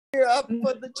You're up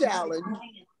for the challenge.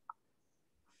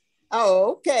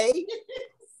 Oh, okay.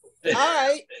 All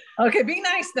right. Okay, be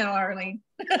nice now, Arlene.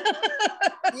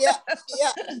 Yeah.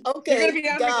 Okay. You're gonna be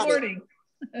on recording.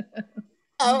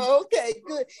 Oh, okay,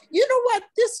 good. You know what?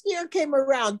 This year came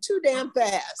around too damn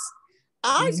fast.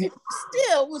 I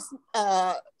still was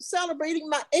celebrating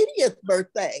my 80th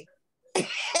birthday.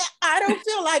 I don't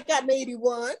feel like I'm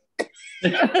 81.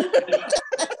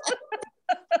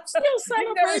 Still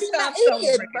celebrating my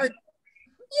 80th birthday.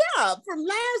 Yeah, from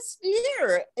last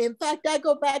year. In fact, I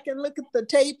go back and look at the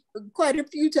tape quite a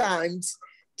few times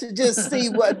to just see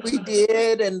what we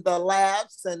did and the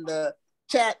laughs and the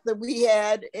chat that we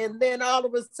had. And then all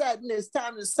of a sudden it's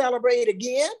time to celebrate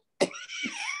again.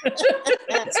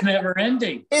 It's never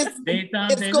ending. It's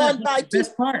going by too,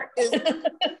 best part.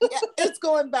 It's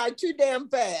going by too damn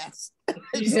fast.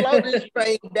 Slow this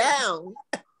train down.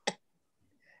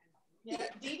 Yeah,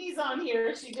 Dee Dee's on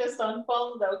here. She just on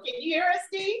phone though. Can you hear us,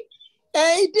 Dee?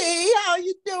 Hey Dee, how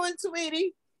you doing,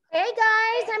 sweetie? Hey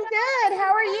guys, I'm good.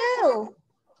 How are you?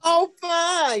 Oh,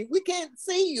 fine. We can't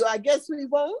see you. I guess we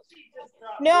won't.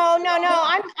 No.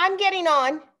 I'm getting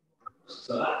on.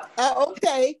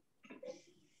 Okay.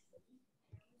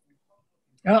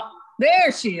 Oh,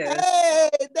 there she is. Hey,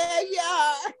 there you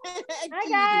are. Hi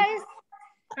guys.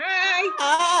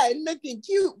 Hi, looking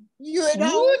cute. You at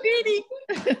home? Dee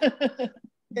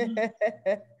Dee.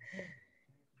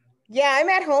 Yeah, I'm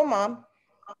at home, Mom.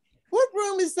 What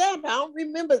room is that? I don't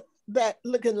remember that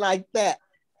looking like that.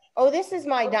 Oh, this is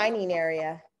my dining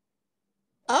area.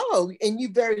 Oh, and you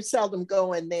very seldom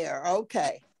go in there.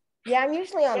 Okay. Yeah, I'm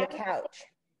usually on the couch.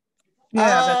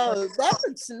 Yeah, that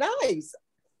looks nice.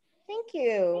 Thank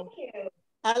you.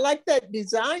 I like that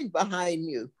design behind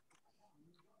you.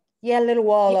 Yeah, little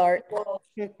wall art.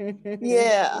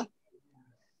 Yeah.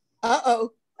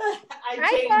 Uh-oh.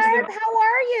 Hi, Barb. How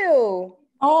are you?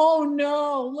 Oh,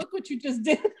 no. Look what you just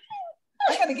did.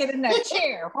 I got to get in that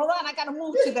chair. Hold on. I got to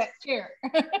move to that chair.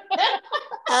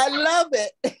 I love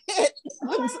it. I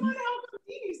wonder how the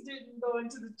Dee's didn't go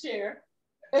into the chair.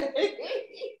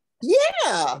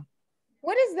 Yeah.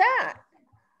 What is that?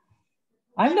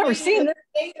 I've never seen it.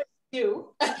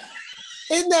 You.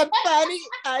 Isn't that funny?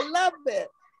 I love it.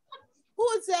 Who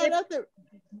is that other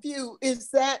view? Is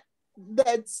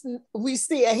that's we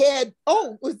see ahead?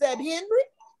 Oh, was that Henry?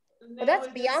 Well, that's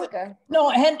Bianca. No,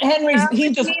 Henry's,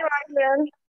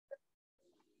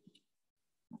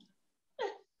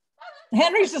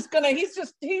 Henry's just gonna, he's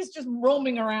just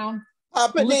roaming around.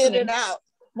 Popping in and out.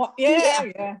 Well,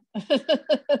 yeah.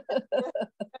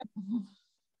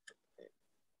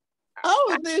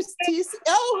 Oh, there's TC.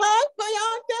 Oh, hi,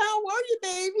 Bianca. How are you,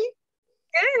 baby?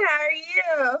 Good. How are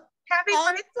you? Happy birthday.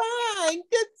 I'm fine.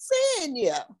 Good seeing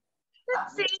you. Good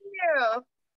seeing you.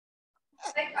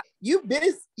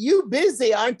 You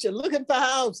busy, aren't you? Looking for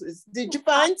houses. Did you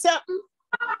find something?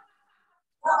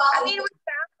 I mean, we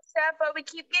found stuff, but we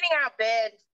keep getting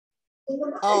outbid.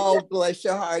 Oh, bless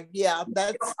your heart. Yeah,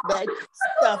 that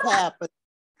stuff happens.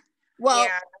 Well,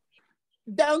 yeah.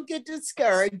 Don't get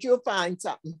discouraged. You'll find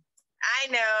something. I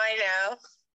know.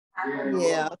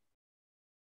 Yeah.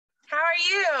 How are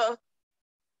you?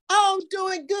 Oh,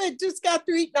 doing good. Just got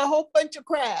through eating a whole bunch of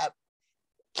crab.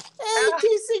 Hey,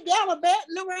 TC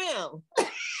gallivanting around.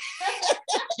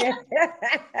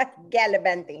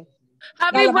 Gallivanting.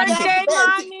 Happy birthday,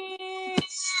 Mommy.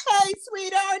 Hey,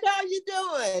 sweetheart, how you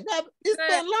doing? It's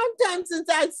been a long time since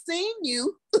I've seen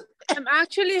you. I'm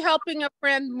actually helping a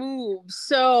friend move,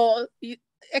 so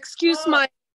excuse my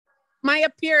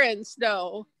appearance,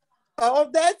 though. Oh,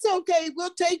 that's okay.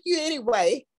 We'll take you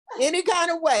anyway, any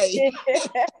kind of way.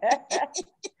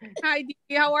 Hi, Dee.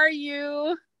 How are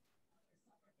you?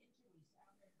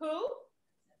 Who?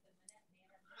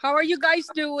 How are you guys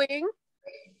doing?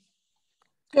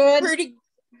 Good. Pretty.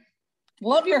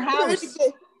 Love your house. Pretty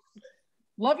good.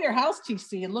 Love your house,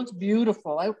 TC. It looks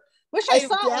beautiful. I wish I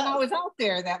saw it when I was out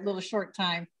there that little short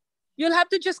time. You'll have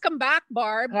to just come back,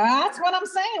 Barb. That's what I'm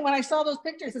saying. When I saw those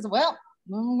pictures, I said, well,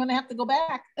 I'm going to have to go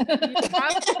back. Just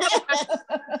have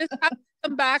to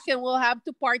come back and we'll have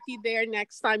to party there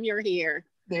next time you're here.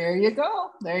 There you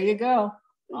go. There you go.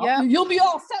 Yeah. You'll be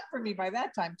all set for me by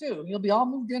that time, too. You'll be all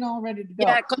moved in, all ready to go.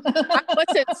 Yeah, I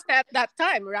wasn't set that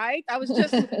time, right? I was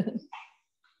just...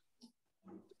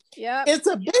 Yeah. It's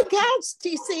a big house,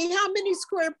 TC. How many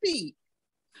square feet?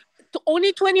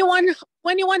 Only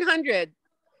 2,100.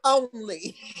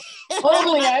 Only.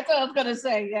 Only, that's what I was going to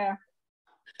say, yeah.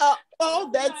 That's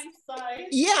nice size.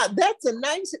 Yeah, that's a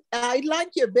nice, I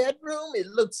like your bedroom. It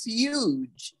looks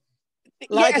huge.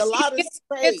 Like yes, a lot of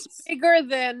space. It's bigger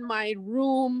than my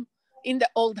room in the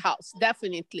old house,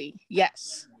 definitely.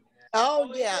 Yes.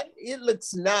 Oh yeah, it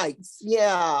looks nice.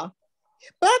 Yeah.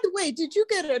 By the way, did you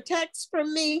get a text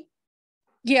from me?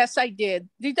 Yes, I did.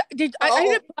 I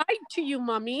replied to you,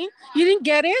 Mommy? You didn't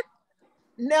get it?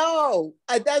 No,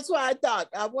 that's why I thought.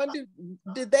 I wondered,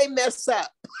 did they mess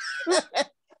up?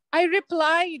 I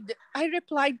replied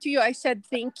to you. I said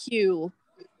thank you.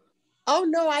 Oh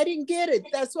no, I didn't get it.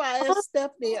 That's why I asked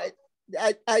Stephanie.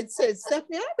 I said,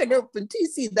 Stephanie, I haven't heard from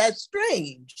TC. That's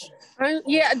strange.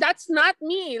 Yeah, that's not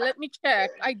me. Let me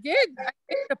check. I did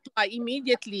reply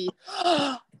immediately.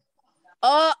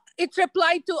 It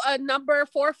replied to a number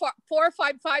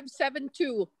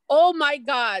 45572. Oh my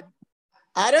God.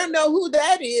 I don't know who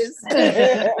that is.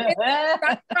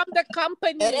 That's from the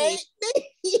company. It ain't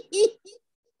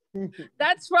me.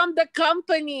 That's from the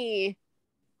company.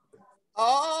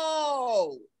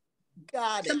 Oh,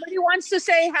 got it. Somebody wants to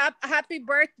say happy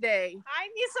birthday. Hi,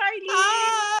 Miss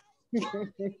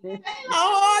Arlene.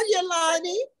 How are you,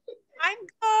 Lonnie? I'm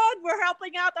good. We're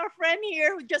helping out our friend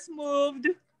here who just moved.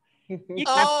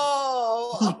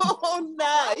 Oh,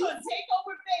 nice. Take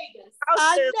over Vegas.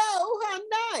 I know, how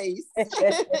nice.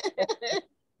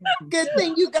 Good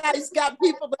thing you guys got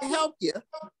people to help you.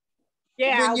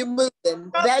 Yeah. When you're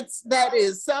moving. That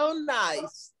is so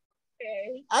nice.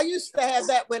 Okay. I used to have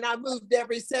that when I moved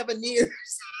every 7 years.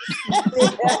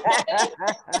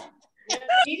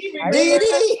 Dee Dee,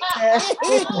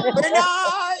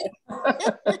 Bernard.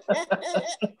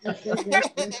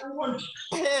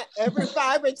 Every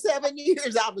 5 or 7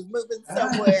 years, I was moving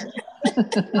somewhere.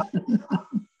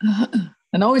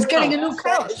 And always getting a new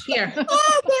couch. Here.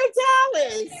 Oh, there's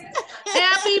Alice.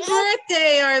 Happy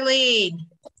birthday, Arlene.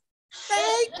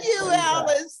 Thank you,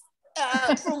 Alice.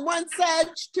 From one side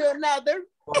to another.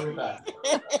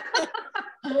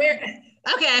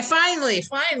 Okay,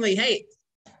 finally, hey.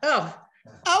 Oh,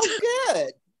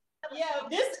 good. Yeah,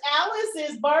 this Alice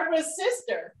is Barbara's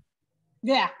sister.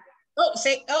 Yeah.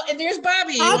 And there's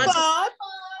Bobby. Hi, Bob.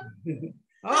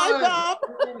 Hi, Oh, Bob.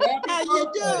 How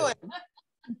you doing?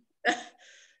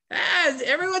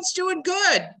 Everyone's doing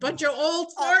good. Bunch of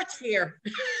old farts here.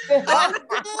 Oh,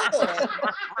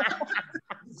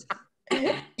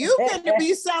 good. You're going to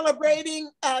be celebrating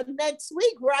next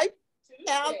week, right?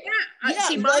 Yeah, next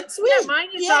week. Mine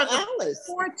is on the Alice.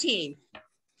 14th.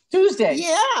 Tuesday.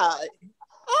 Yeah.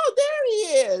 Oh, there he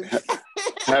is.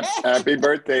 Happy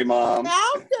birthday, Mom.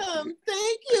 Welcome.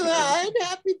 Thank you, hon.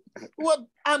 Well,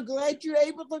 I'm glad you're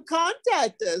able to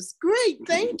contact us. Great.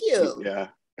 Thank you. Yeah.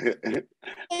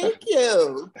 Thank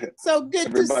you. So good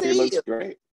Everybody to see looks you.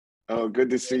 Great. Oh, good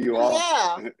to see you all.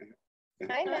 Yeah.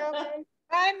 Hi, Malcolm.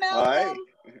 Hi, Malcolm.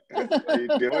 Hi. How are you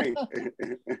doing?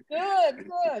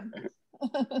 Good.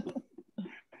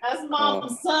 That's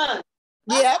Mom's son.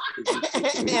 Yep.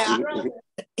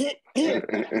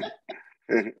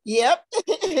 Yep.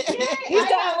 He's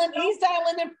dialing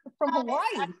in from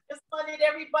Hawaii. I just wanted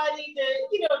everybody to,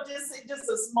 just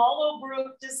a small little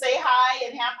group to say hi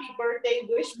and happy birthday,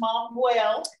 wish Mom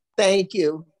well. Thank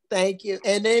you. Thank you.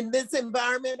 And in this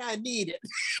environment, I need it.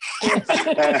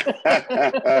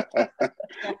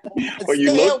 Well,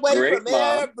 you Stay look away great, from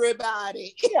Mom.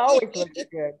 everybody. He always looks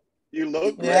good. You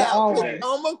look great. Yeah, always. with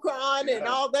Omicron and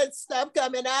all that stuff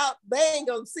coming out, they ain't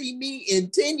gonna see me in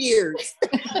 10 years.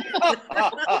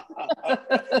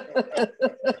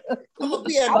 It'll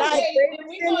be a night.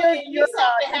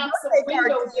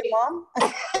 Mom.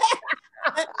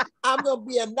 I'm gonna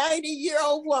be a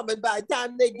 90-year-old woman by the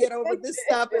time they get over this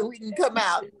stuff and we can come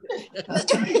out.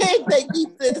 If they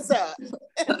keep this up.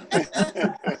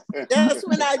 That's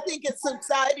when I think it's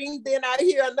subsiding. Then I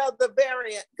hear another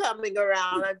variant coming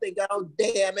around. I think, oh,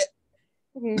 damn it.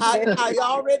 I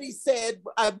already said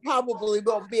I probably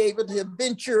won't be able to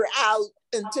venture out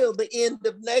until the end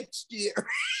of next year.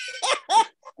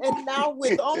 And now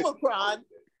with Omicron,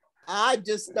 I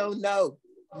just don't know.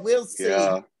 We'll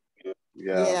see.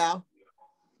 Yeah.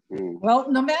 Well,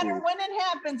 no matter when it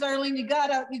happens, Arlene, you got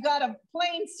a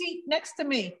plain seat next to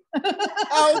me.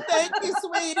 Oh, thank you,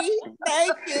 sweetie.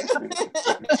 Thank you.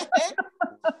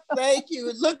 Thank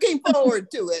you. Looking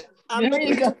forward to it. I'm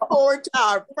looking forward to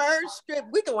our first trip.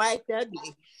 We can act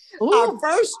ugly. Ooh. Our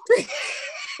first trip.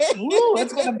 Ooh,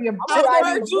 it's gonna be a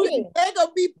they're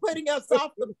gonna be putting us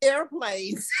off the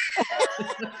airplanes.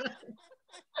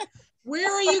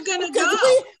 Where are you gonna go?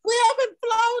 We haven't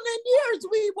flown in years.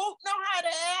 We won't know how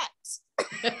to act.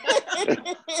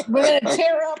 We're gonna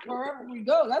tear up wherever we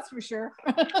go, that's for sure.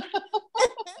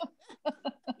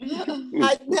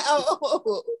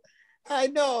 I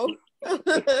know.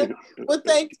 Well,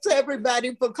 thanks to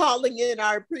everybody for calling in.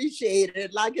 I appreciate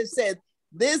it. Like I said,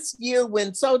 this year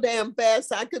went so damn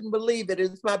fast, I couldn't believe it.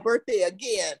 It's my birthday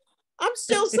again. I'm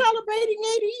still celebrating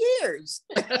 80 years.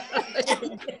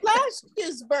 Last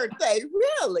year's birthday,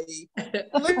 really.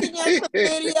 Looking at the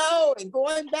video and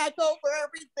going back over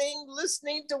everything,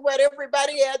 listening to what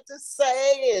everybody had to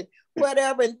say and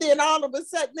whatever. And then all of a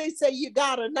sudden they say, you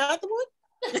got another one?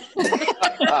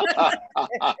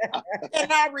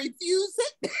 And I refuse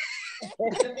it.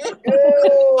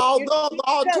 Although the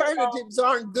alternatives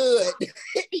aren't good,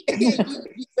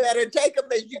 you better take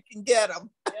them as you can get them.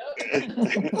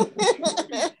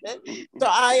 So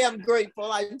I am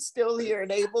grateful I'm still here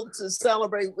and able to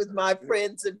celebrate with my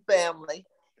friends and family.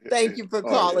 Thank you for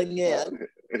calling in.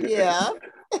 Yeah.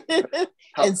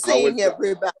 And seeing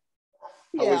everybody.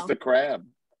 How was the crab?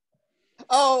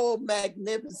 Oh,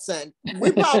 magnificent.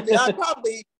 I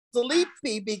probably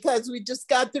sleepy because we just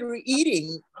got through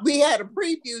eating. We had a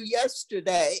preview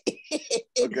yesterday.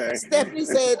 Okay. Stephanie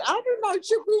said, I don't know,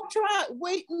 should we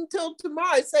wait until tomorrow?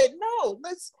 I said, no,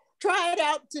 let's try it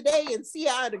out today and see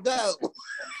how it'll go.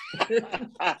 You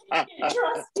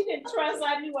didn't trust,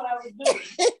 I knew what I was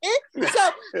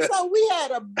doing. So we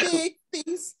had a big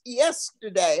feast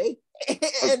yesterday.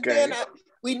 And then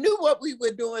we knew what we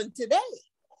were doing today.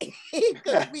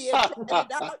 Because we had tried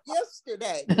it out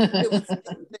yesterday. It was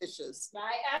delicious.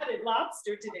 I added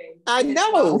lobster today. I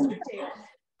know.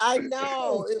 I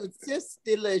know. It was just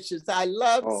delicious. I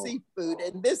love seafood,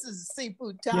 and this is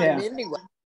seafood time anyway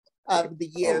of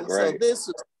the year. So this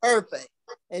was perfect.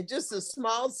 And just a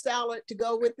small salad to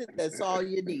go with it. That's all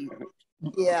you need.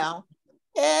 Yeah.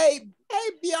 Hey,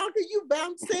 Bianca, you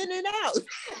bounce in and out.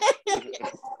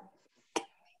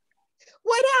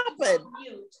 What happened?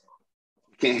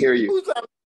 Can't hear you.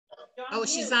 Oh,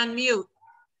 she's on mute.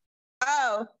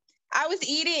 Oh, I was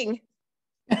eating.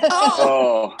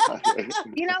 Oh.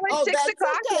 You know, it's 6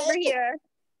 o'clock over here.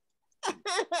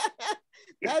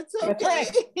 That's okay.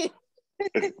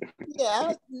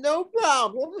 Yeah, no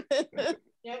problem.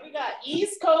 Yeah, we got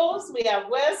East Coast, we have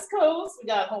West Coast, we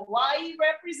got Hawaii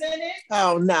represented.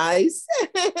 Oh, nice.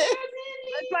 My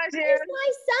pleasure.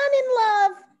 My son-in-law.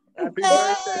 Happy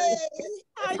birthday.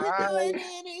 How you doing,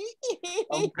 Annie?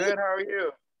 I'm good. How are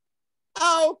you?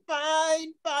 Oh,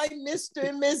 fine, Mr.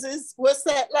 and Mrs. What's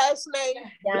that last name?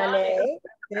 Yanni.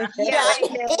 Yeah.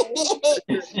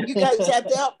 You guys have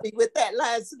to help me with that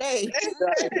last name.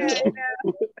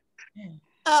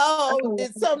 Oh,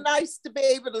 it's so nice to be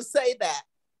able to say that.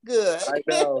 Good. I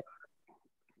know.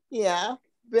 Yeah,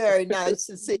 very nice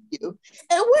to see you.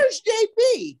 And where's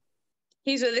JB?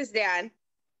 He's with his dad.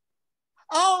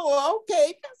 Oh,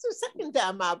 okay. That's the second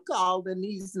time I've called and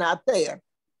he's not there.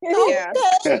 Yeah.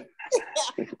 Okay.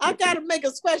 I gotta make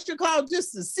a special call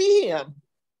just to see him.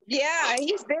 Yeah,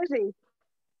 he's busy.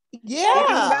 Yeah.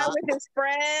 He's out with his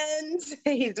friends.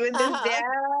 He's with his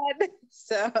dad.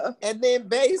 So. And then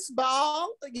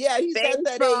baseball. Yeah, he's at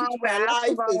that age where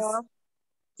life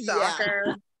is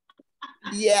soccer.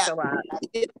 Yeah.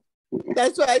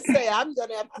 That's why I say I'm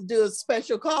gonna have to do a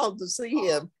special call to see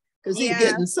him because he's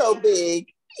getting so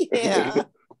big. Yeah.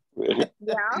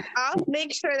 Yeah, I'll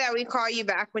make sure that we call you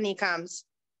back when he comes.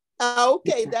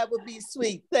 Okay, that would be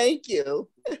sweet. Thank you.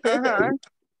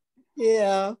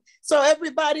 Yeah. So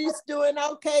everybody's doing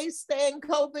okay, staying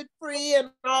COVID free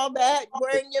and all that,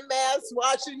 wearing your mask,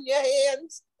 washing your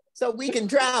hands so we can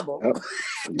travel.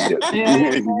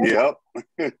 Yep.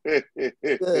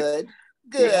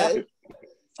 Good.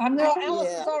 I know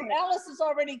Alice has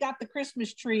already got the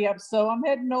Christmas tree up, so I'm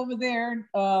heading over there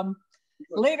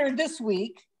later this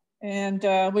week. And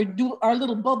we do our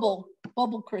little bubble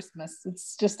Christmas.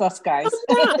 It's just us guys.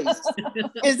 Oh, nice.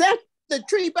 Is that the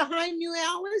tree behind you,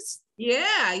 Alice?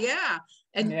 Yeah.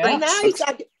 And nice.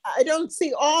 I don't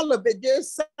see all of it,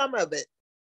 just some of it.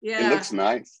 Yeah. It looks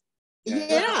nice.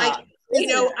 Yeah.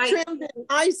 I trimmed in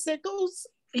icicles.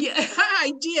 Yeah,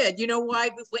 I did. You know why?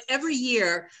 Every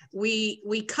year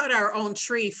we cut our own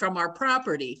tree from our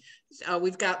property.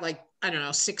 We've got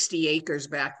 60 acres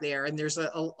back there, and there's a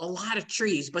lot of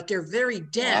trees, but they're very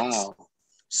dense. Wow.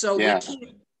 So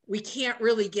we can't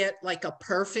really get like a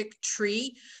perfect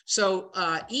tree. So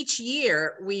each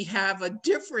year we have a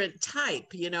different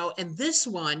type, and this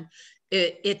one,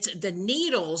 it's the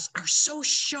needles are so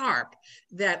sharp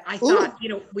that I thought,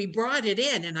 we brought it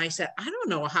in and I said, I don't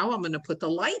know how I'm going to put the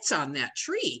lights on that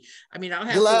tree. I mean, I'll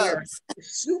have to wear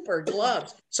super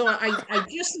gloves. So I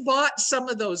just bought some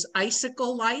of those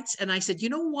icicle lights and I said, you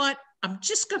know what? I'm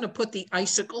just going to put the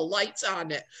icicle lights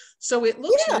on it. So it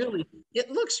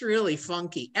looks really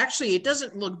funky. Actually, it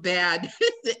doesn't look bad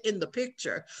in the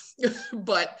picture,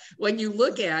 but when you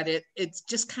look at it, it's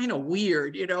just kind of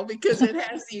weird, because it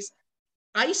has these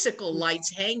icicle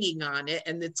lights hanging on it,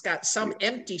 and it's got some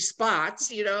empty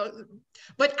spots, you know.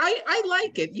 But I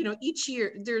like it. You know, each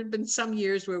year there have been some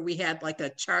years where we had like a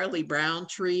Charlie Brown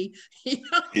tree. You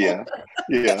know? Yeah,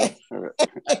 yeah. And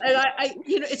I,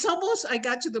 you know, it's almost, I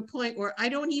got to the point where I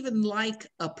don't even like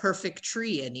a perfect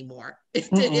tree anymore. It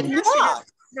has to have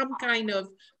some kind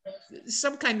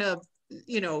of,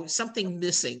 you know, something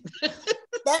missing.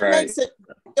 That makes it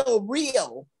feel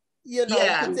real, you know,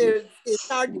 because it's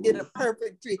hard to get a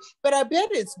perfect tree. But I bet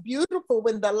it's beautiful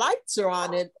when the lights are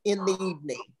on it in the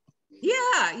evening.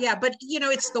 Yeah, but you know,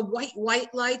 it's the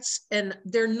white lights, and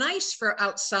they're nice for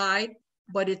outside,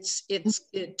 but it's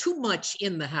too much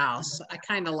in the house. I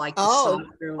kind of like the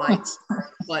softer lights,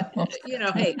 but you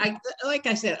know, hey, like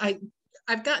I said,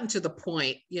 I've gotten to the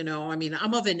point, you know, I mean,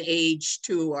 I'm of an age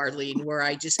too, Arlene, where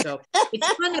I just go,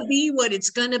 it's going to be what it's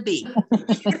going to be. You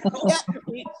know?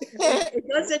 It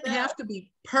doesn't have to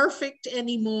be perfect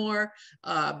anymore.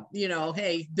 You know,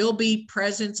 hey, there'll be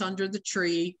presents under the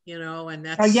tree, you know, and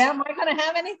that's. Oh, yeah, am I going to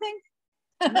have anything?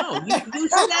 No, you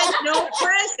said no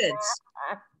presents.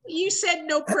 You said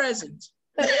no presents.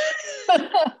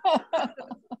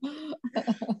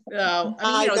 No,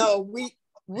 I know we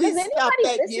stopped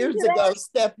that years ago,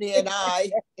 Stephanie and I,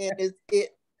 and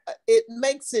it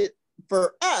makes it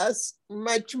for us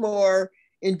much more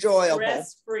enjoyable.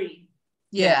 Stress-free.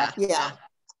 Yeah,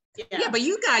 but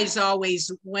you guys always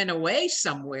went away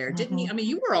somewhere, didn't you? I mean,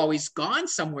 you were always gone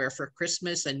somewhere for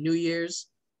Christmas and New Year's.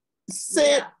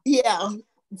 Since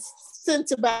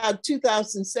about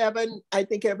 2007, I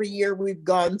think every year we've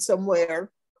gone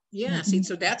somewhere. Yeah, see,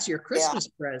 so that's your Christmas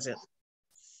present.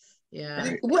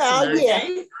 Yeah. Well,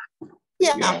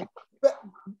 yeah.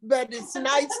 But it's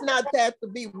nice not to have to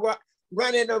be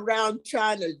running around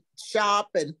trying to shop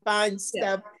and find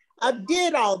stuff. I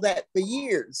did all that for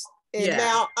years, and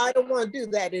now I don't want to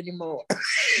do that anymore.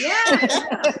 Yeah,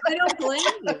 I don't blame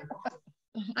you.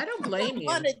 I don't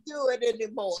want to do it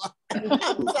anymore.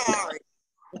 I'm sorry.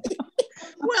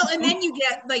 Well, and then you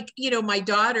get like, you know, my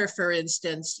daughter, for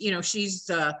instance, you know, she's,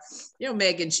 you know,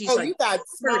 Megan, she's like, you got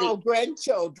small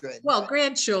grandchildren. Well,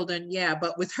 grandchildren, yeah.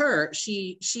 But with her,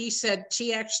 she said,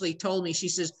 she actually told me, she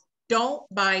says, don't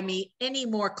buy me any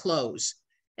more clothes.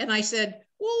 And I said,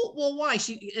 well, why?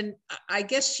 And I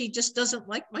guess she just doesn't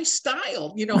like my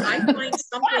style. You know, I find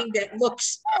something that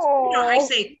looks, you know, I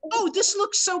say, oh, this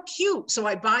looks so cute. So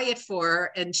I buy it for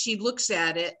her, and she looks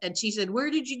at it and she said,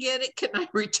 where did you get it? Can I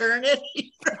return it?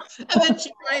 And then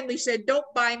she finally said, don't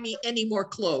buy me any more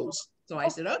clothes. So I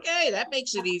said, okay, that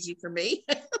makes it easy for me.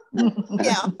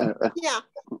 Yeah.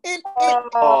 And,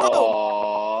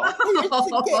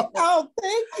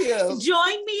 thank you.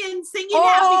 Join me in singing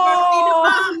happy birthday to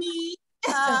mommy.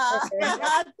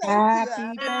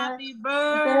 Happy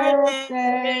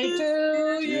birthday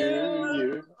to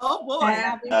you. Oh boy.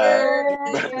 Happy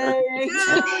birthday.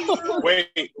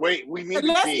 Wait, we need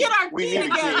Let's a key. get our key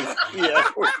together.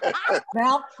 Yeah.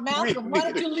 Malcolm, why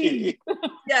don't you lead?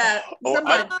 Yeah.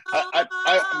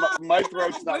 My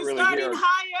throat's not really here.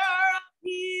 Higher up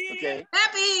here. Okay.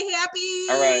 Happy.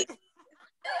 All right.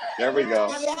 There we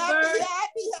go. Happy.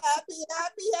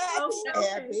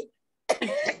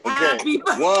 Okay.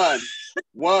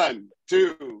 1,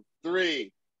 2,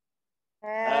 3.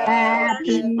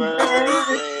 Happy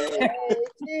birthday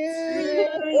to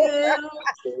you.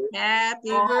 Happy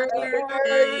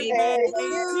birthday to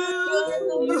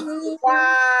you.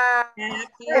 Happy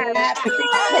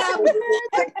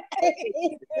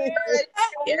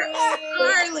birthday,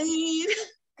 Arlene.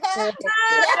 Happy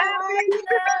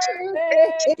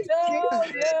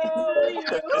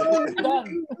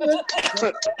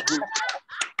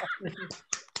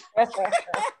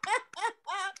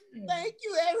Thank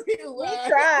you, everyone. We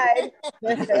tried.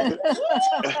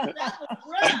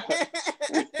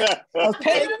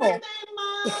 painful.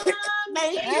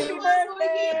 Happy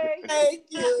birthday. Thank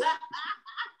you.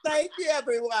 Thank you,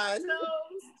 everyone.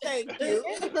 Thank you.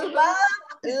 Love,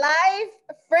 life,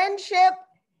 friendship,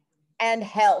 and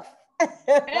health.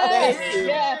 Thank you.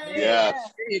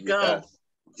 Yes. There you go.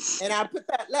 And I put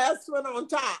that last one on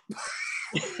top.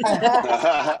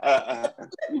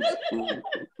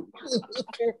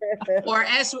 Or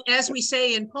as we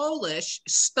say in Polish,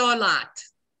 100 lat.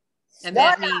 And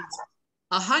that means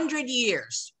 100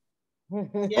 years.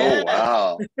 Oh,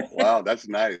 wow. Wow, that's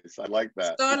nice. I like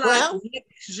that. 100 lat, niech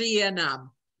żyje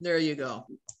nam. There you go.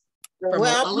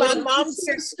 Well, my mom's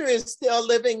sister is still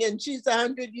living and she's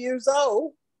 100 years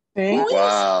old.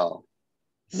 Wow.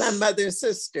 My mother's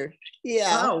sister.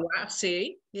 Yeah. Oh, wow.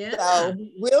 See? Yeah. So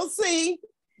we'll see.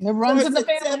 It runs in the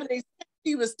family.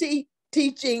 She was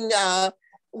teaching,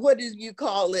 what do you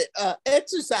call it?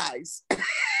 Exercise.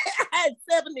 died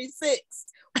 76.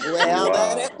 Well,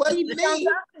 Wow. that wasn't me.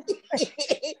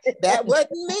 That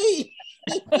wasn't me.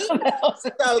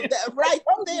 So that right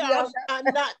there, I'm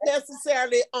not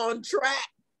necessarily on track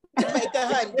to make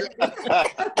 100.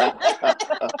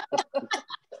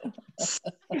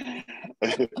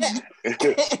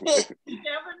 You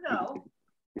never know.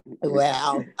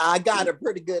 Well, I got a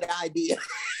pretty good idea.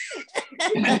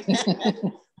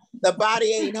 The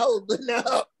body ain't holding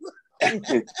up.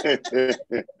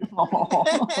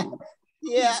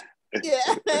 Yeah.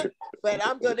 But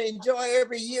I'm going to enjoy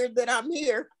every year that I'm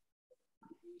here.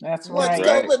 That's Once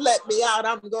right. COVID let me out,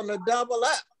 I'm going to double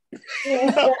up.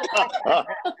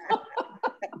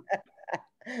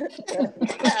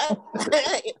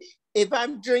 If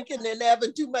I'm drinking and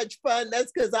having too much fun,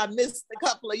 that's because I missed a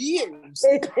couple of years.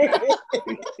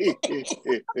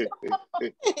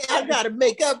 I got to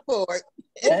make up for it.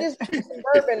 Just some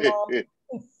bourbon, Mom.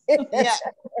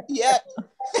 Yeah.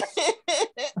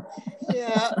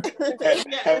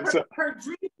 Her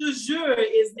drink du jour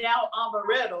is now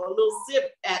amaretto, a little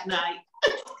sip at night.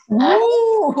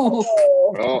 Ooh.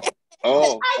 I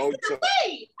said,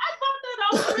 wait, I thought that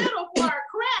amaretto for our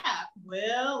crab.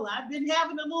 Well, I've been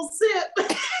having a little sip.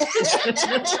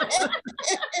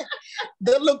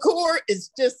 The liqueur is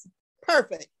just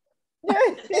perfect.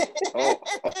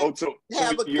 So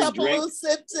have a your couple drink, of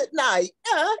sips at night.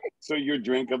 so your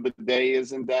drink of the day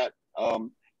isn't that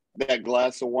that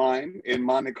glass of wine in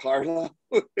Monte Carlo?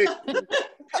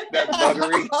 That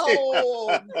buttery. Oh,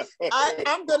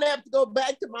 I'm gonna have to go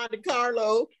back to Monte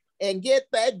Carlo and get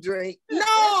that drink.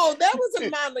 No, that wasn't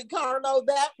Monte Carlo.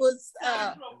 That was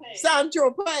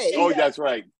Saint-Tropez. Oh, that's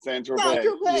right, Saint-Tropez.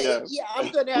 Saint-Tropez. Yeah, I'm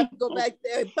gonna have to go back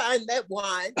there and find that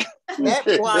wine.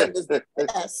 That wine is the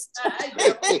best.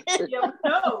 You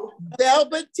know.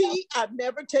 Velvety. I've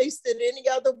never tasted any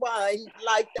other wine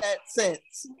like that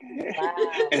since.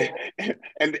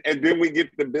 And then we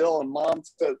get the bill, and Mom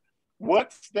says,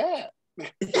 "What's that?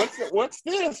 What's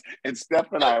this?" And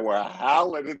Steph and I were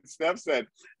howling, and Steph said,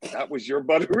 "That was your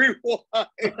buttery wine."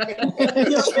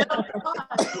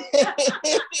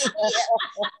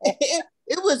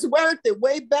 It was worth it.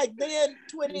 Way back then,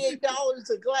 $28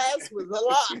 a glass was a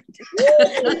lot.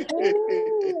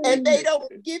 And they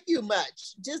don't give you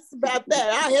much. Just about that.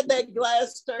 I had that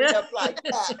glass turned up like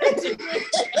that.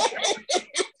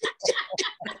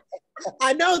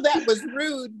 I know that was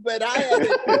rude, but I had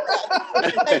to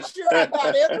make sure I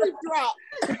got every drop.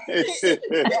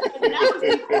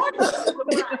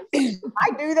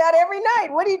 I do that every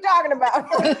night. What are you talking about?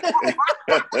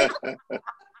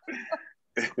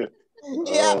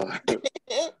 Yeah,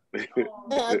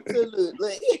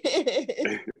 absolutely.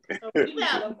 So we've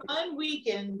had a fun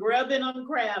weekend grubbing on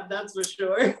crab, that's for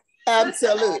sure.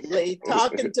 Absolutely.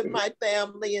 Talking to my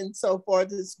family and so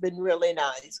forth has been really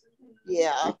nice.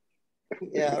 Yeah,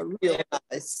 real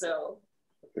nice. So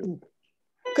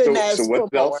couldn't ask so what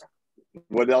for else? more.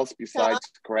 What else besides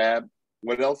crab?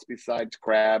 What else besides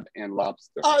crab and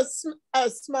lobster? A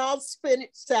small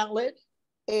spinach salad,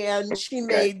 and she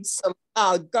made some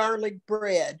garlic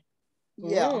bread.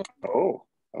 Yeah. Oh,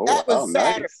 that was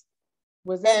Saturday. Nice.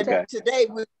 Was that and today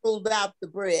we ruled out the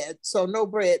bread, so no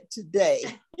bread today.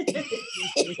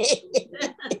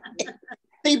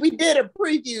 See, we did a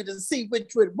preview to see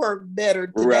which would work better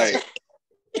today. Right.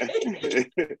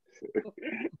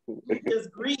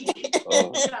 Just greedy. Got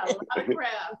a lot of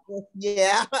crab.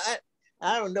 Yeah.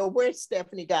 I don't know where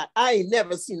Stephanie got. I ain't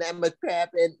never seen that much crab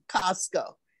in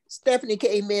Costco. Stephanie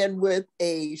came in with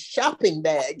a shopping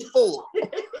bag full.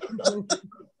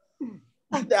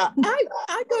 I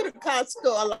go to Costco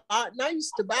a lot, and I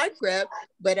used to buy crab,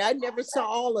 but I never saw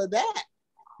all of that.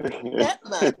 That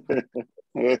much.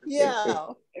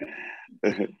 Yeah.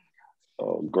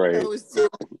 Oh, great. Was it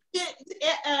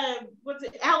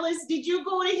Alice? Did you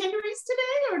go to Henry's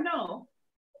today or no?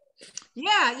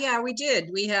 Yeah, we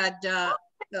did. We had that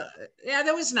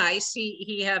was nice.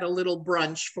 He had a little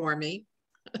brunch for me.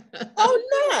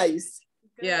 Oh, nice.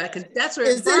 Yeah, because that's where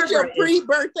is this your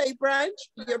pre-birthday brunch?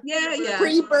 Yeah.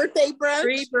 Pre-birthday brunch.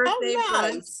 Pre-birthday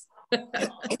nice.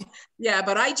 brunch. Yeah,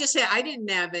 but I didn't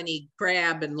have any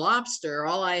crab and lobster.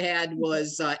 All I had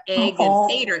was egg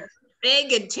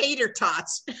and tater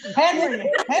tots.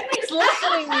 Henry's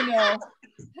listening, you know.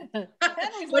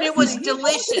 But it was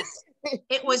delicious.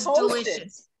 It was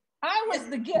delicious. I was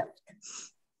the gift.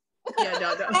 Yeah,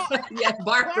 no. Yeah,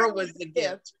 Barbara was the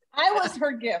gift. I was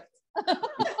her gift.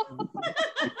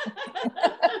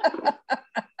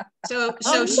 So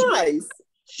nice.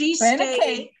 She's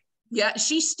staying. Yeah,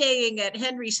 she's staying at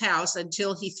Henry's house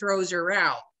until he throws her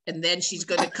out, and then she's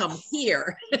going to come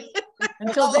here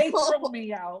until they throw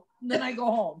me out. And then I go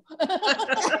home.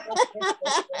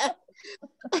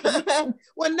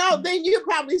 Well, no, then you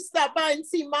probably stop by and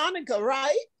see Monica,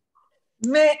 right?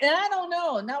 Man, I don't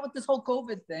know. Not with this whole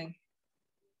COVID thing.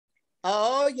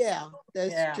 Oh, yeah,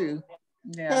 that's true.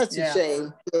 Yeah, that's a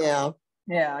shame. Yeah.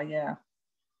 Yeah.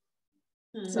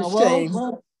 It's So a shame.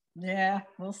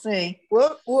 we'll see.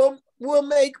 We'll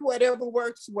make whatever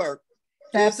works work.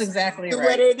 That's exactly do right.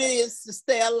 what it is to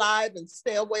stay alive and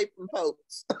stay away from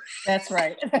folks. That's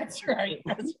right. That's right.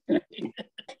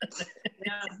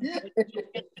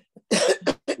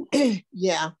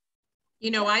 Yeah.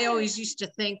 You know, I always used to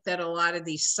think that a lot of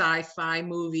these sci-fi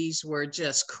movies were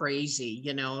just crazy.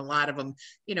 You know, a lot of them,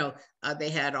 you know, they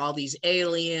had all these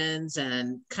aliens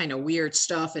and kind of weird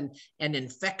stuff and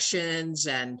infections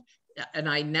and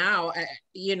I now,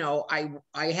 you know, I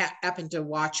happened to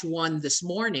watch one this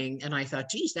morning and I thought,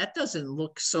 geez, that doesn't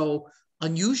look so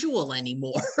unusual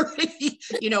anymore.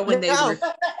 You know, when they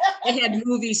had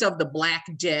movies of the Black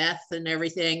Death and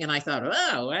everything. And I thought,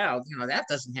 oh, well, you know, that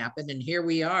doesn't happen. And here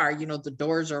we are, you know, the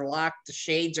doors are locked, the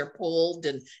shades are pulled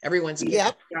and everyone's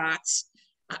getting shots.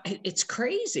 It's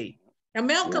crazy. Now,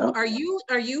 Malcolm, are you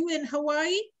in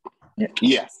Hawaii?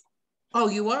 Yes. Oh,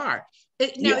 you are.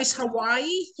 Now, is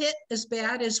Hawaii hit as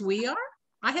bad as we are?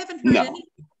 I haven't heard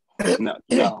anything.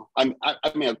 No. I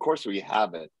mean, of course we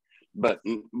have it, but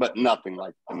nothing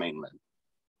like the mainland.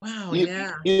 Wow.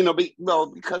 You know,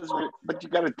 because but you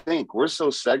got to think we're so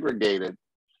segregated.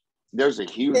 There's a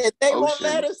huge. They won't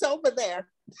let us over there.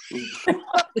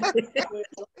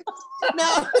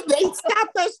 No, they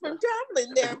stopped us from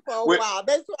traveling there for a while.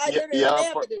 That's why they're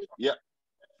inhabited.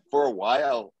 For a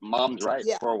while, Mom's right.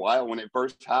 Yeah. For a while, when it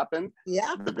first happened,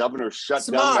 the governor shut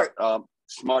down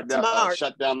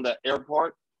the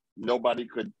airport. Nobody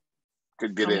could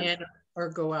get in or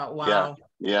go out. Wow.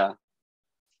 Yeah.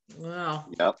 Wow.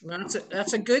 Yep.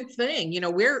 That's a good thing. You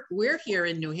know, we're here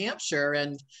in New Hampshire,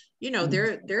 and you know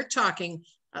they're talking.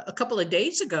 A couple of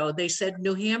days ago, they said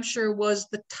New Hampshire was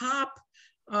the top.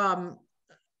 I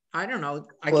don't know.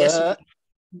 I guess.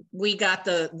 We got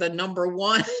the number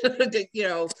one, you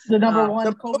know, the number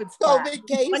one COVID spot.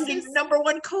 Number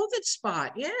one COVID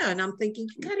spot. Yeah. And I'm thinking,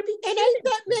 you gotta be kidding. And ain't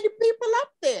that many people up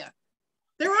there.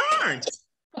 There aren't.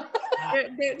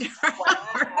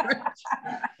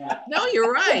 No,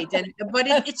 you're right. But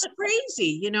it's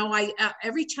crazy. You know,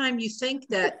 every time you think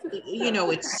that, you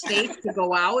know, it's safe to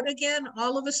go out again,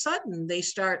 all of a sudden they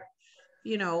start,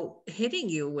 you know, hitting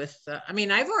you with, I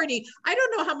mean, I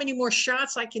don't know how many more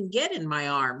shots I can get in my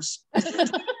arms.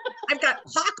 I've got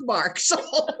pock marks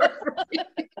all over me.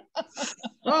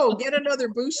 Oh, get another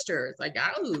booster. It's like,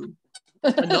 oh,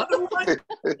 another one?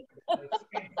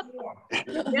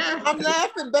 Yeah. I'm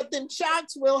laughing, but them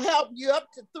shots will help you up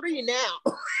to 3 now.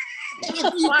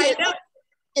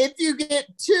 If you get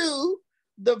 2,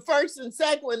 the first and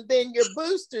second one, then your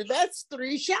booster, that's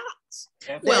 3 shots.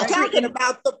 Well, talking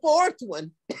about the 4th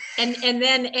one. And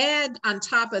then add on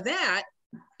top of that,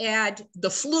 add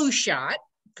the flu shot,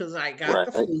 because I got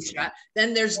the flu shot.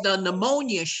 Then there's the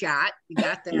pneumonia shot. You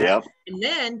got that. Yep. And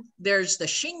then there's the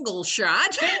shingle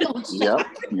shot. Yep. Somebody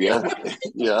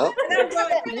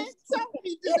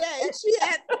today, she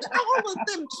had all of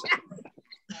them shots.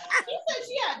 She said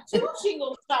she had 2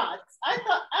 shingle shots. I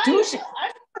thought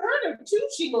I've heard of 2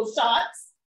 shingle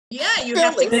shots. Yeah, you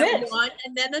have to get one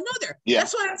and then another. Yeah.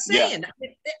 That's what I'm saying.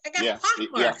 I got pock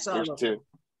marks all over.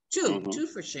 2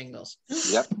 for shingles.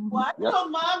 Yep. Well, I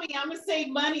told Mommy I'm gonna save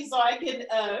money so I can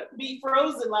be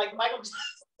frozen like Michael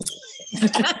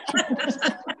Jackson.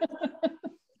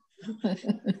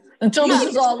 Until this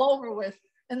is all over with,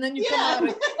 and then you come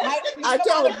out. I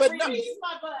told her,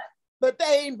 but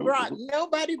they ain't brought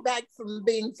nobody back from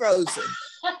being frozen.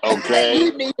 Okay.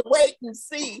 You need to wait and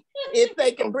see if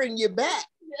they can bring you back.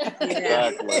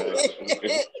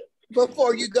 Exactly.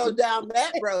 Before you go down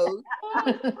that road.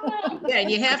 Yeah, and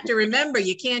you have to remember,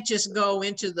 you can't just go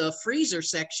into the freezer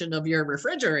section of your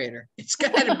refrigerator. It's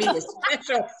got to be a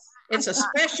special. It's a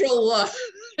special.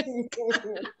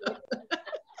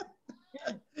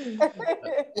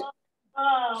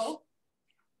 Oh.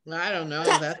 I don't know.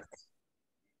 That's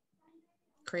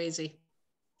crazy.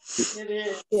 It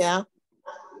is. Yeah.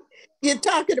 You're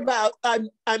talking about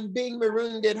I'm being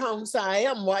marooned at home, so I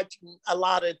am watching a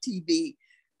lot of TV.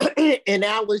 And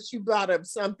Alice, you brought up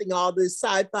something, all this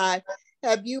sci-fi.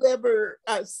 Have you ever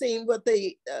seen what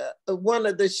one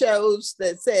of the shows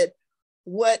that said,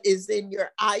 what is in your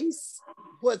ice?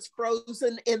 What's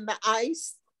frozen in the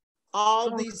ice?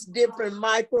 All these different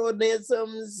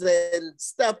microorganisms and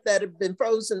stuff that have been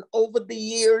frozen over the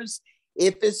years.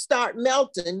 If it start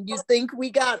melting, you think we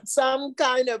got some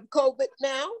kind of COVID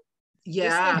now?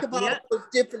 Yeah. Just think of all those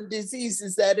different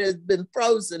diseases that have been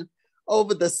frozen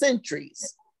over the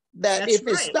centuries. that That's if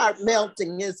it right. start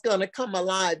melting, it's going to come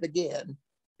alive again.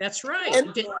 That's right.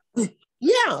 And,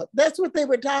 yeah, that's what they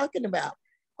were talking about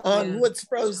on what's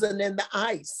frozen in the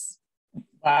ice.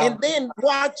 Wow. And then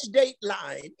watch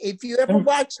Dateline. If you ever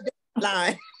watch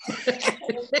Dateline,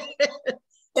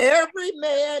 every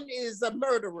man is a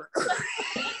murderer.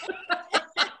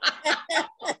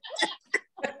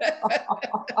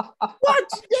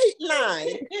 Watch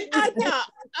Dateline. I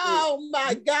thought, oh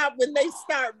my God, when they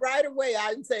start right away,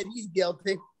 I said he's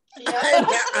guilty. Yeah.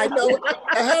 I know the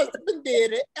husband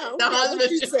did it. I don't The care what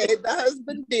husband you said, the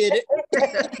husband did it.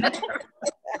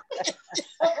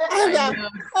 I thought,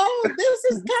 oh, this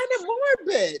is kind of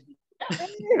morbid.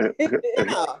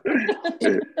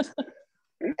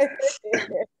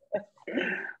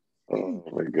 Oh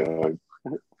my God.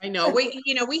 I know.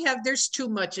 There's too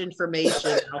much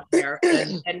information out there,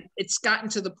 and it's gotten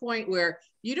to the point where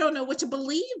you don't know what to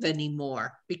believe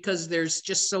anymore because there's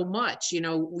just so much.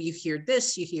 You hear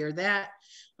this, you hear that.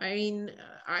 I mean,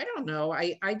 I don't know.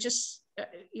 I just, I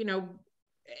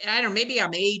don't know, maybe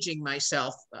I'm aging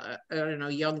myself. I don't know,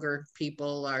 younger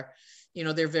people are,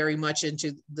 they're very much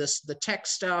into the tech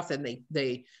stuff, and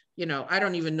they I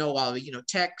don't even know all,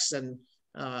 techs and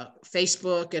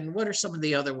Facebook, and what are some of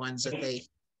the other ones that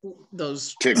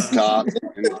those TikTok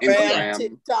and Instagram.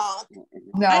 TikTok.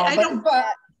 No, I don't.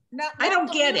 I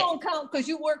don't get it. You don't count because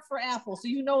you work for Apple, so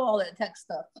you know all that tech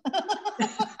stuff.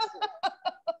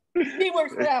 He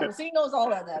works for Apple, so he knows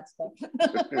all of that stuff.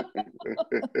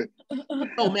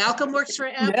 Oh, Malcolm works for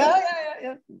Apple?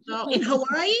 Yeah. Oh, in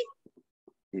Hawaii?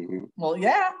 Mm-hmm. Well,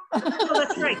 yeah. Oh,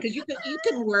 that's right, because you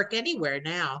can work anywhere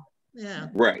now. Yeah.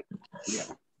 Right. Yeah.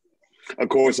 Of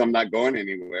course, I'm not going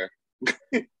anywhere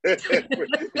because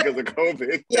of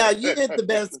COVID. Yeah, you get the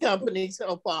best company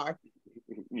so far.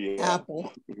 Yeah.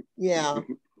 Apple. Yeah.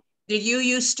 Did you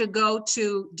used to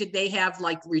did they have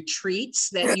like retreats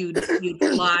that you'd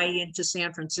fly into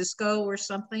San Francisco or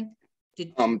something?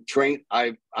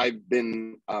 I've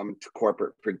been to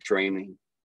corporate for training.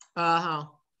 Uh-huh.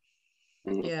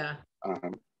 Mm-hmm. Yeah.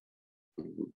 Mm-hmm.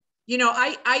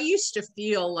 I used to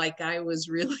feel like I was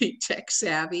really tech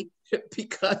savvy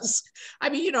because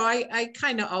I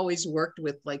kind of always worked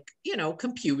with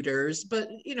computers, but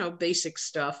basic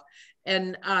stuff.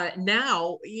 And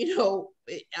now,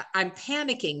 I'm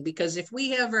panicking because if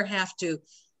we ever have to,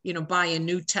 buy a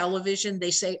new television,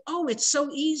 they say, oh, it's so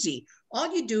easy.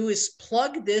 All you do is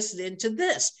plug this into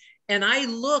this. And I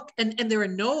look and there are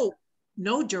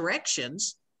no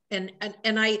directions. And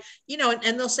I,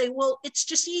 and they'll say, well, it's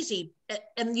just easy.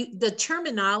 And the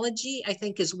terminology, I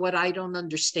think, is what I don't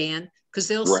understand, because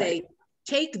they'll say,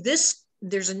 take this,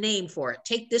 there's a name for it.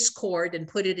 Take this cord and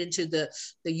put it into the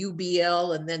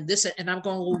UBL and then this, and I'm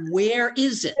going, well, where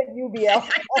is it? UBL.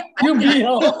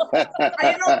 UBL.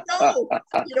 I don't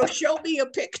know. Show me a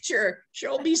picture.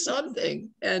 Show me something.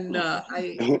 And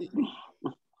I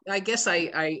guess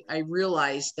I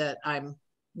realized that I'm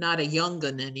not a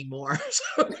young'un anymore.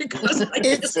 So because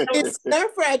it's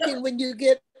nerve-wracking when you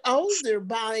get older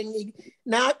buying.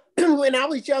 Not when I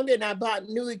was younger and I bought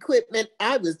new equipment,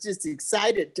 I was just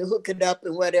excited to hook it up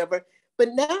and whatever. But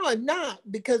now I'm not,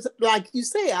 because like you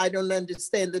say, I don't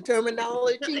understand the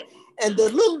terminology, and the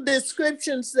little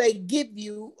descriptions they give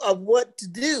you of what to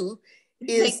do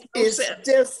is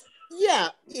just,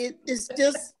 it's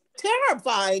just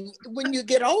terrifying when you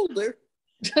get older.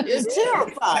 It's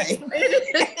terrifying.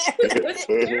 It's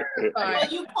terrifying. Well,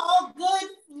 you call good,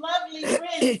 lovely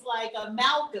friends like a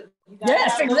Malcolm.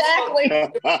 Yes, exactly.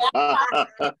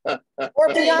 Or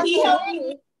He Beyonce. helped me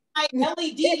with my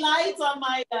LED lights on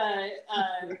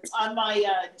my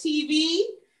TV,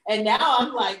 and now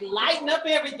I'm like lighting up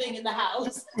everything in the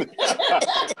house.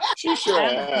 She sure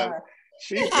has.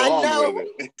 She's I know. gone with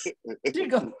it.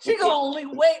 She go only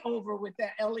way over with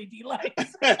that LED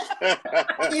lights. What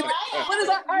is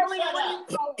that, Arlene?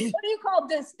 What do you call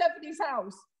this? Stephanie's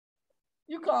house.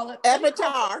 You call it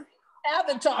Avatar.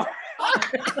 Avatar.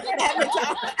 Avatar.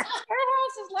 Her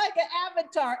house is like an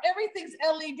avatar. Everything's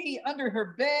LED under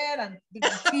her bed, on the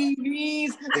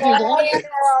TVs.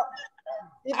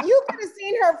 If you could have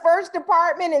seen her first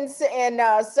apartment in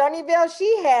Sunnyvale,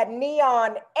 she had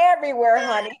neon everywhere,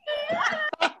 honey.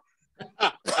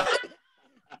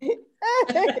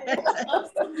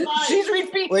 She's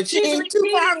repeating. Well, she ain't too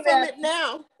far from it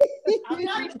now. I'm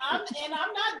not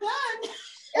done.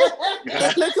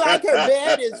 It looks like her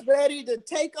bed is ready to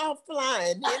take off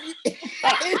flying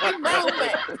any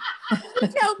moment. She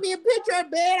showed me a picture of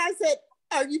bed. I said,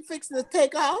 Are you fixing to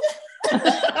take off?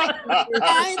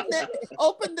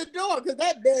 Open the door because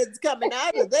that bed's coming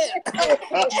out of there.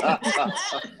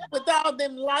 With all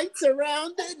them lights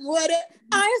around it and whatever.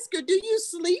 I ask her, do you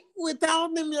sleep with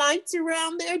all them lights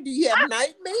around there? Do you have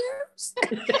nightmares?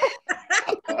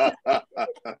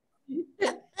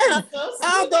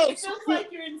 All those, it feels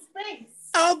like you're in space.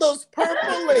 All those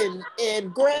purple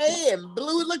and gray and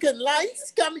blue looking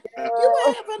lights coming. You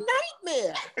might have a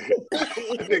nightmare.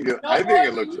 I think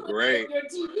it looks great. Your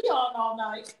TV on all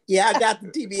night. Yeah, I got the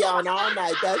TV on all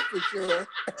night, that's for sure.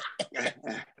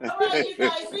 All right, you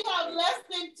guys, we have less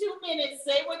than 2 minutes.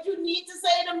 Say what you need to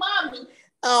say to mommy.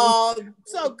 Oh,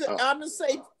 so good. I'm going to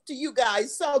say to you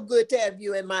guys, so good to have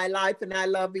you in my life, and I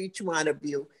love each one of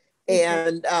you.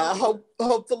 And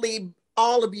hopefully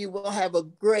all of you will have a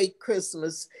great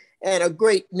Christmas and a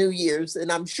great New Year's,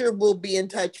 and I'm sure we'll be in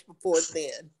touch before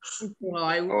then. Well,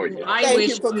 I thank wish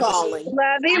you for calling.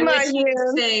 Love you,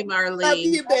 Marlene. Same, Marlene. Love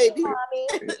you, baby.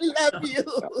 Love you.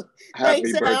 Happy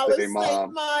Thanks, birthday, Alice.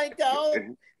 Mom. Thanks,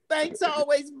 Michael. Thanks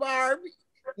always, Barb.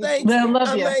 Thanks, Well,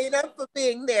 love you. Elena, for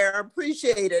being there. I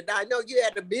appreciate it. I know you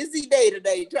had a busy day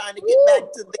today trying to get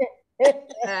back to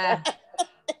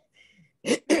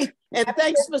the. And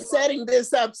thanks for setting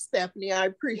this up, Stephanie. I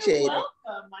appreciate You're it.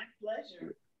 welcome. My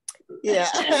pleasure. Yeah.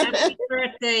 Happy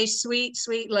birthday, sweet,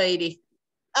 sweet lady.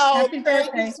 Oh, Happy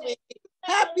thank birthday. you, sweetie.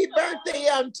 Happy birthday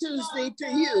on Tuesday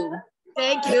to you.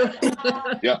 Thank you.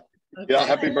 Yeah,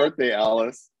 happy birthday,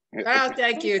 Alice. Oh,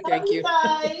 thank you, thank you.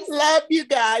 Guys. Love you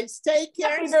guys. Take care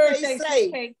Happy and birthday, stay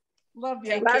safe. Kate. Love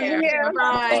you. Take Love care. you.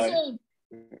 Bye.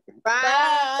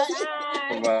 Bye.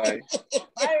 Bye.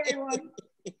 Bye, everyone.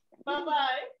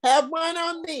 Bye-bye. Have one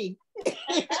on me.